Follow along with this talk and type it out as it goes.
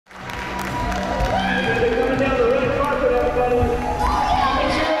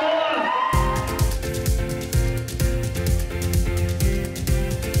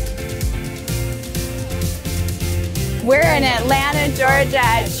Georgia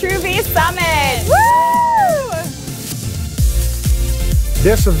at truSUMMIT. Woo!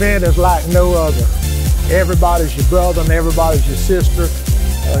 This event is like no other. Everybody's your brother and everybody's your sister.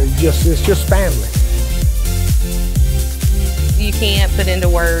 It's just family. You can't put into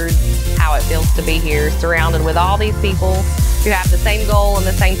words how it feels to be here, surrounded with all these people who have the same goal and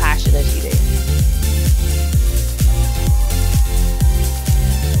the same passion as you do.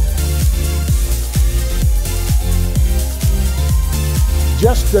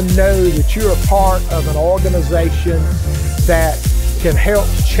 Just to know that you're a part of an organization that can help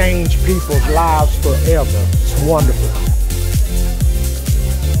change people's lives forever. It's wonderful.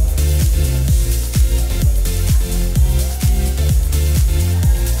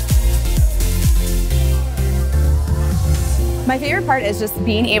 My favorite part is just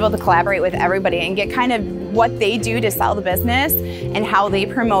being able to collaborate with everybody and get kind of what they do to sell the business and how they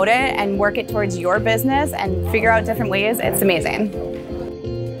promote it and work it towards your business and figure out different ways. It's amazing.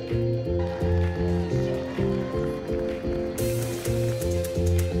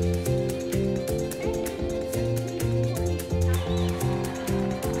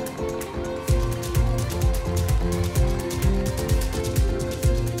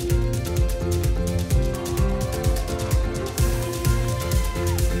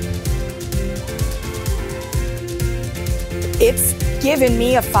 It's given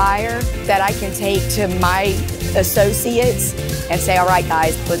me a fire that I can take to my associates and say, all right,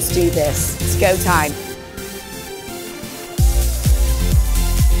 guys, let's do this. It's go time.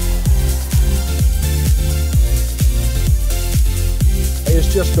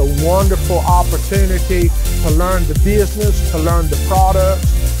 It's just a wonderful opportunity to learn the business, to learn the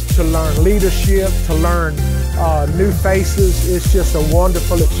products, to learn leadership, to learn new faces. It's just a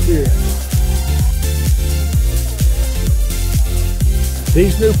wonderful experience.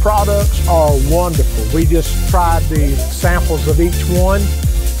 These new products are wonderful. We just tried the samples of each one.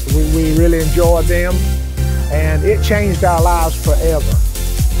 We really enjoyed them, and it changed our lives forever.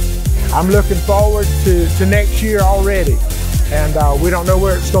 I'm looking forward to next year already, and we don't know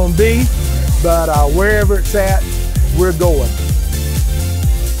where it's going to be, but wherever it's at, we're going.